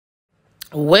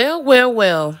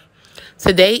Well.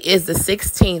 Today is the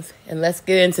 16th, and let's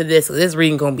get into this. This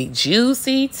reading going to be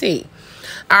juicy tea.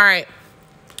 All right.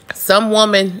 Some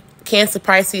woman, Cancer,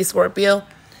 Pisces, Scorpio,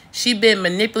 she been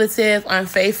manipulative,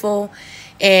 unfaithful,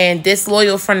 and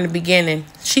disloyal from the beginning.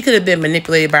 She could have been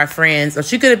manipulated by friends, or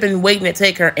she could have been waiting to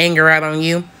take her anger out on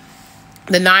you.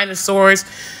 The Nine of Swords.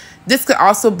 This could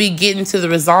also be getting to the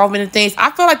resolving of things.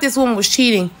 I feel like this woman was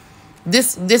cheating.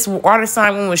 This water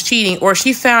sign woman was cheating, or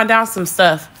she found out some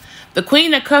stuff. The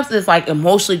Queen of Cups is like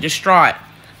emotionally distraught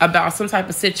about some type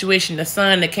of situation, the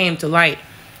sun that came to light.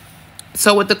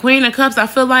 So with the Queen of Cups, I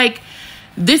feel like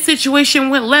this situation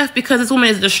went left because this woman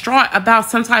is distraught about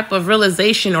some type of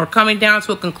realization or coming down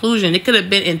to a conclusion. It could have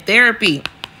been in therapy.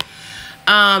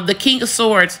 The King of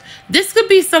Swords. This could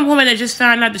be some woman that just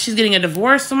found out that she's getting a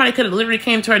divorce. Somebody could have literally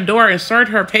came to her door and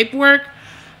served her paperwork.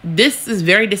 This is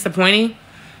very disappointing.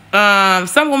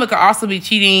 Some woman could also be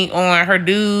cheating on her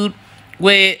dude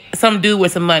with some dude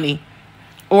with some money.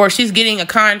 Or she's getting a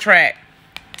contract.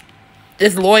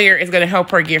 This lawyer is going to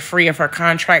help her get free of her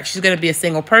contract. She's going to be a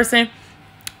single person.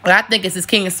 But I think it's this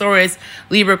King of Swords,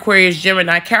 Libra, Aquarius,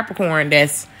 Gemini, Capricorn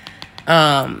that's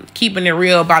keeping it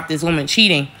real about this woman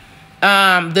cheating.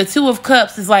 The Two of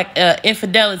Cups is like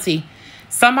infidelity.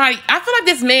 I feel like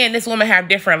this man and this woman have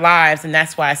different lives, and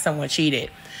that's why someone cheated.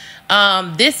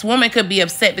 This woman could be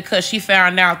upset because she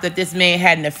found out that this man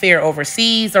had an affair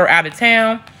overseas or out of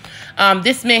town.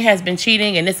 This man has been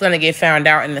cheating, and it's going to get found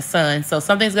out in the sun. So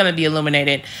something's going to be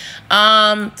illuminated.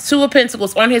 Two of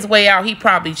Pentacles, on his way out, he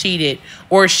probably cheated,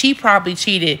 or she probably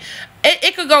cheated.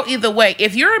 It could go either way.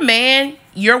 If you're a man,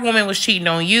 your woman was cheating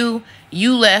on you.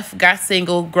 You left, got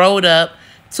single, growed up.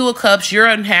 Two of Cups, you're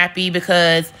unhappy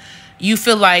because you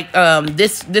feel like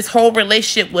this whole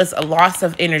relationship was a loss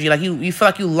of energy. Like you feel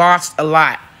like you lost a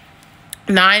lot.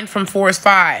 9 from 4 is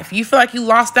 5. You feel like you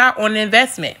lost out on the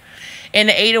investment. And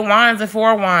the 8 of Wands and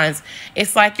 4 of Wands,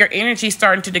 it's like your energy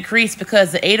starting to decrease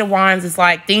because the 8 of Wands is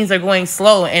like things are going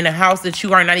slow in a house that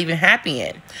you are not even happy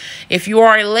in. If you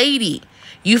are a lady,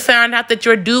 you found out that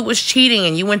your dude was cheating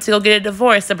and you went to go get a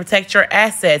divorce to protect your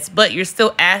assets, but you're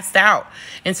still asked out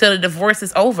until the divorce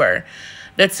is over.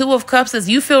 The Two of Cups is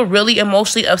you feel really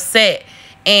emotionally upset.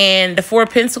 And the 4 of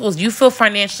Pentacles, you feel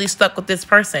financially stuck with this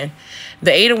person.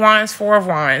 The 8 of Wands, 4 of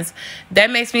Wands, that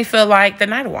makes me feel like the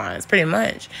Knight of Wands, pretty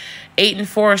much. 8 and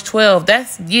 4 is 12.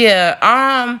 That's,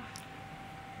 yeah.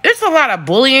 There's a lot of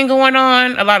bullying going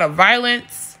on, a lot of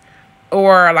violence,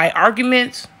 or like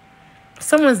arguments.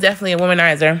 Someone's definitely a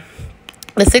womanizer.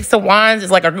 The 6 of Wands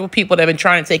is like a group of people that have been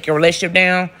trying to take your relationship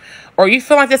down. Or you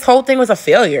feel like this whole thing was a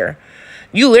failure.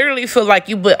 You literally feel like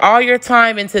you put all your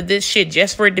time into this shit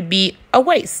just for it to be a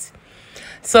waste.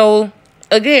 So,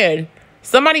 again,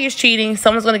 somebody is cheating.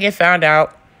 Someone's going to get found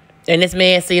out. And this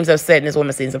man seems upset and this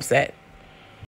woman seems upset.